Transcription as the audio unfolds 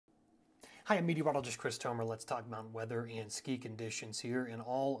Hi, I'm Meteorologist Chris Tomer. Let's talk mountain weather and ski conditions here. And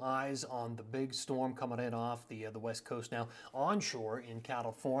all eyes on the big storm coming in off the west coast now. Onshore in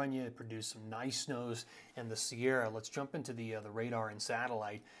California, it produced some nice snows in the Sierra. Let's jump into the radar and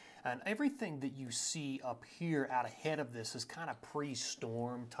satellite. And everything that you see up here out ahead of this is kind of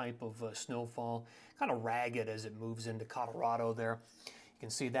pre-storm type of snowfall, kind of ragged as it moves into Colorado there. You can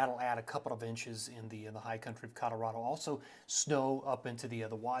see that'll add a couple of inches in the high country of Colorado. Also snow up into the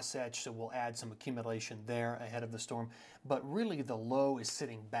Wasatch, so we'll add some accumulation there ahead of the storm. But really the low is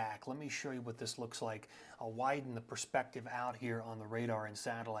sitting back. Let me show you what this looks like. I'll widen the perspective out here on the radar and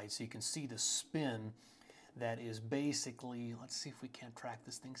satellite so you can see the spin that is basically, let's see if we can't track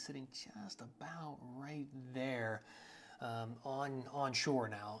this thing, sitting just about right there. Onshore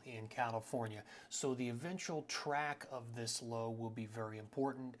now in California. So the eventual track of this low will be very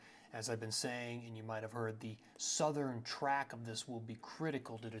important. As I've been saying, and you might have heard, the southern track of this will be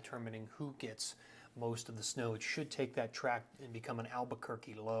critical to determining who gets most of the snow. It should take that track and become an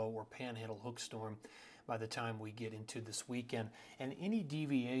Albuquerque low or Panhandle hook storm by the time we get into this weekend. And any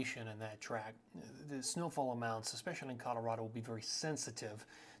deviation in that track, the snowfall amounts, especially in Colorado, will be very sensitive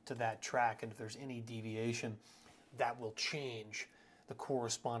to that track. And if there's any deviation, that will change the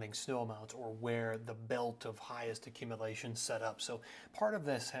corresponding snow amounts or where the belt of highest accumulation set up. So part of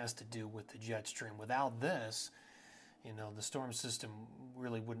this has to do with the jet stream. Without this, the storm system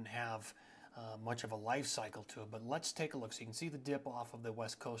really wouldn't have much of a life cycle to it. But let's take a look. So you can see the dip off of the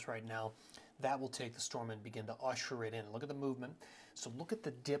west coast right now. That will take the storm and begin to usher it in. Look at the movement. So look at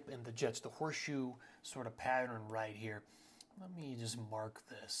the dip in the jets, the horseshoe sort of pattern right here. Let me just mark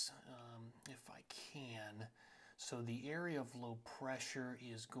this if I can. So the area of low pressure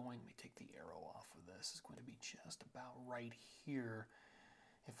is going, let me take the arrow off of this, it's going to be just about right here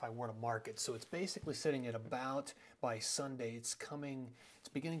if I were to mark it. So it's basically sitting at about, by Sunday, it's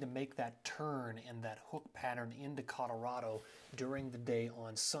beginning to make that turn and that hook pattern into Colorado during the day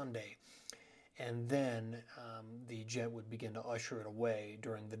on Sunday. And then the jet would begin to usher it away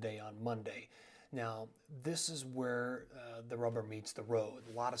during the day on Monday. Now, this is where the rubber meets the road.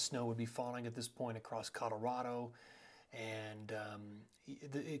 A lot of snow would be falling at this point across Colorado, and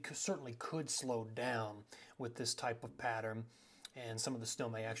it certainly could slow down with this type of pattern, and some of the snow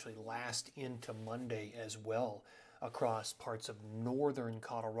may actually last into Monday as well across parts of northern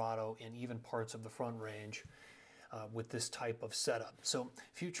Colorado and even parts of the Front Range. With this type of setup. So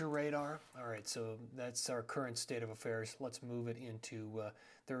future radar, all right, so that's our current state of affairs. Let's move it into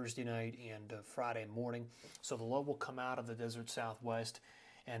Thursday night and Friday morning. So the low will come out of the desert southwest,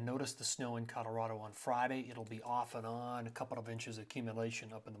 and notice the snow in Colorado on Friday. It'll be off and on, a couple of inches of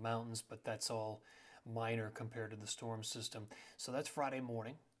accumulation up in the mountains, but that's all minor compared to the storm system. So that's Friday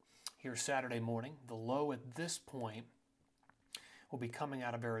morning. Here's Saturday morning. The low at this point will be coming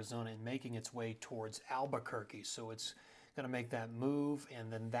out of Arizona and making its way towards Albuquerque. So it's going to make that move,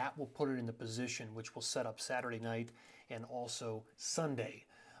 and then that will put it in the position which will set up Saturday night and also Sunday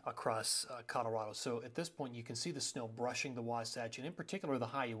across Colorado. So at this point you can see the snow brushing the Wasatch, and in particular the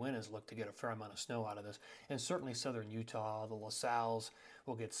high Uintas look to get a fair amount of snow out of this, and certainly southern Utah, the La Salles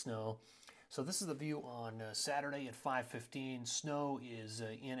will get snow. So this is the view on Saturday at 5:15. Snow is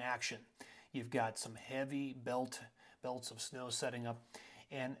in action. You've got some heavy belts of snow setting up,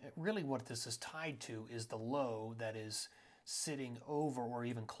 and really what this is tied to is the low that is sitting over or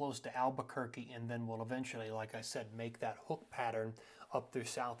even close to Albuquerque, and then will eventually, like I said, make that hook pattern up through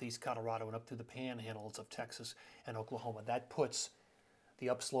southeast Colorado and up through the panhandles of Texas and Oklahoma. That puts the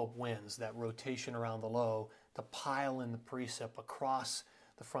upslope winds, that rotation around the low, to pile in the precip across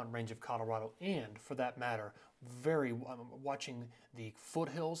the Front Range of Colorado, and for that matter, watching the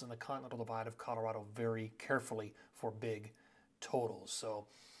foothills and the Continental Divide of Colorado very carefully for big totals. So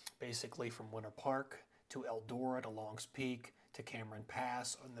basically from Winter Park to Eldora to Longs Peak to Cameron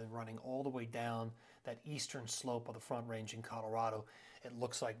Pass, and then running all the way down that eastern slope of the Front Range in Colorado, it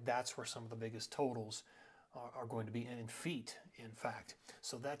looks like that's where some of the biggest totals are going to be, in feet, in fact.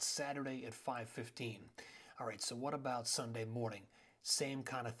 So that's Saturday at 5:15. All right, so what about Sunday morning? Same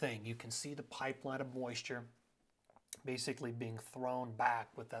kind of thing. You can see the pipeline of moisture basically being thrown back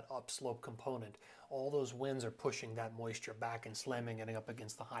with that upslope component. All those winds are pushing that moisture back and slamming it up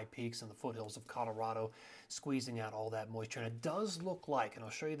against the high peaks and the foothills of Colorado, squeezing out all that moisture. And it does look like, and I'll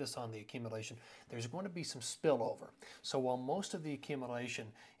show you this on the accumulation, there's going to be some spillover. So while most of the accumulation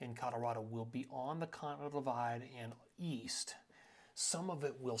in Colorado will be on the Continental Divide and east, some of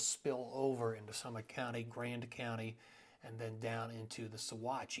it will spill over into Summit County, Grand County, and then down into the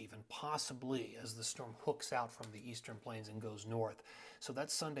Saguache, even possibly as the storm hooks out from the eastern plains and goes north. So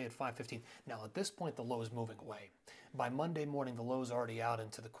that's Sunday at 5:15. Now at this point, the low is moving away. By Monday morning, the low is already out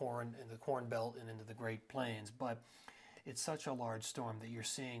into the corn belt and into the Great Plains, but it's such a large storm that you're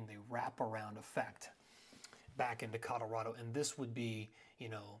seeing the wraparound effect back into Colorado, and this would be,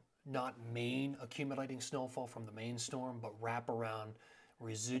 not main accumulating snowfall from the main storm, but wraparound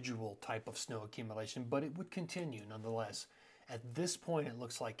residual type of snow accumulation, but it would continue nonetheless. At this point, it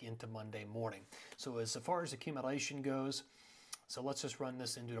looks like into Monday morning. So as far as accumulation goes, so let's just run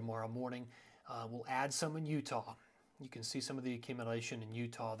this into tomorrow morning. We'll add some in Utah. You can see some of the accumulation in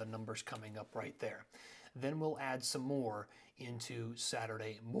Utah, the numbers coming up right there. Then we'll add some more into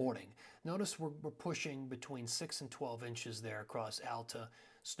Saturday morning. Notice we're pushing between 6 and 12 inches there across Alta,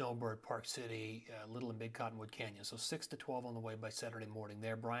 Snowbird, Park City, Little and Big Cottonwood Canyon. So 6 to 12 on the way by Saturday morning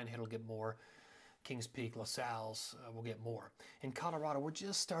there. Bryan Head will get more. Kings Peak, LaSalle's will get more. In Colorado, we're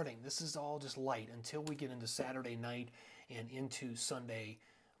just starting. This is all just light until we get into Saturday night and into Sunday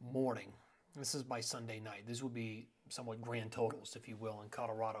morning. This is by Sunday night. These will be somewhat grand totals, if you will, in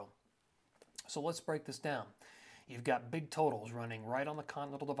Colorado. So let's break this down. You've got big totals running right on the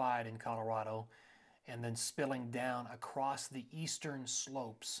Continental Divide in Colorado and then spilling down across the eastern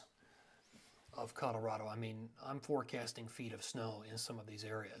slopes of Colorado. I mean, I'm forecasting feet of snow in some of these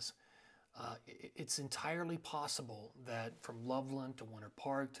areas. It's entirely possible that from Loveland to Winter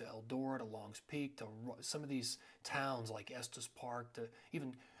Park to Eldora to Longs Peak to some of these towns like Estes Park to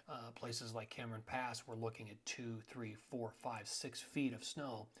even places like Cameron Pass, we're looking at 2, 3, 4, 5, 6 feet of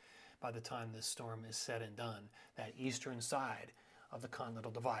snow by the time this storm is said and done, that eastern side of the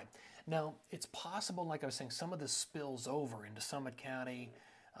Continental Divide. Now, it's possible, like I was saying, some of this spills over into Summit County,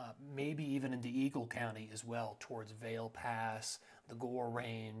 maybe even into Eagle County as well, towards Vail Pass, the Gore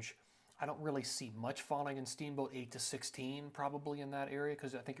Range. I don't really see much falling in Steamboat 8 to 16 probably in that area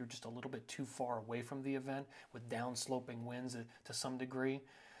because I think you're just a little bit too far away from the event with downsloping winds to some degree.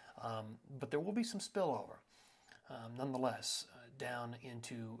 But there will be some spillover. Nonetheless, down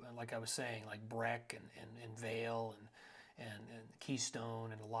into, like I was saying, like Breck and Vail and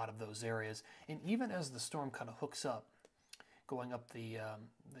Keystone and a lot of those areas. And even as the storm kind of hooks up, going up the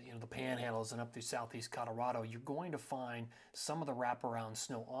panhandles and up through southeast Colorado, you're going to find some of the wraparound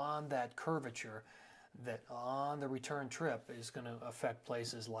snow on that curvature that on the return trip is going to affect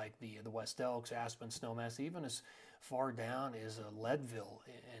places like the West Elks, Aspen, Snowmass, even as far down as Leadville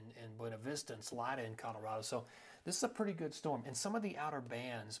and Buena Vista and Salida in Colorado. So this is a pretty good storm, and some of the outer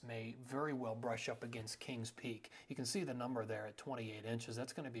bands may very well brush up against Kings Peak. You can see the number there at 28 inches.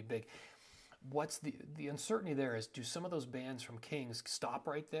 That's going to be big. What's the uncertainty there is, do some of those bands from Kings stop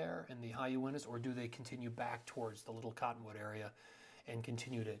right there in the high Uintas, or do they continue back towards the Little Cottonwood area and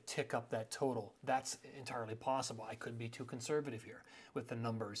continue to tick up that total? That's entirely possible. I could be too conservative here with the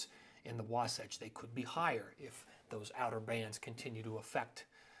numbers in the Wasatch. They could be higher if those outer bands continue to affect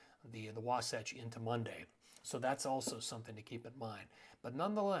the Wasatch into Monday. So that's also something to keep in mind. But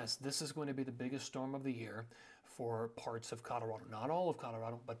nonetheless, this is going to be the biggest storm of the year for parts of Colorado. Not all of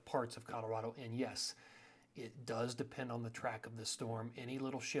Colorado, but parts of Colorado. And yes, it does depend on the track of the storm. Any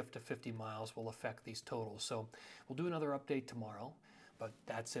little shift to 50 miles will affect these totals. So we'll do another update tomorrow. But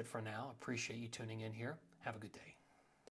that's it for now. Appreciate you tuning in here. Have a good day.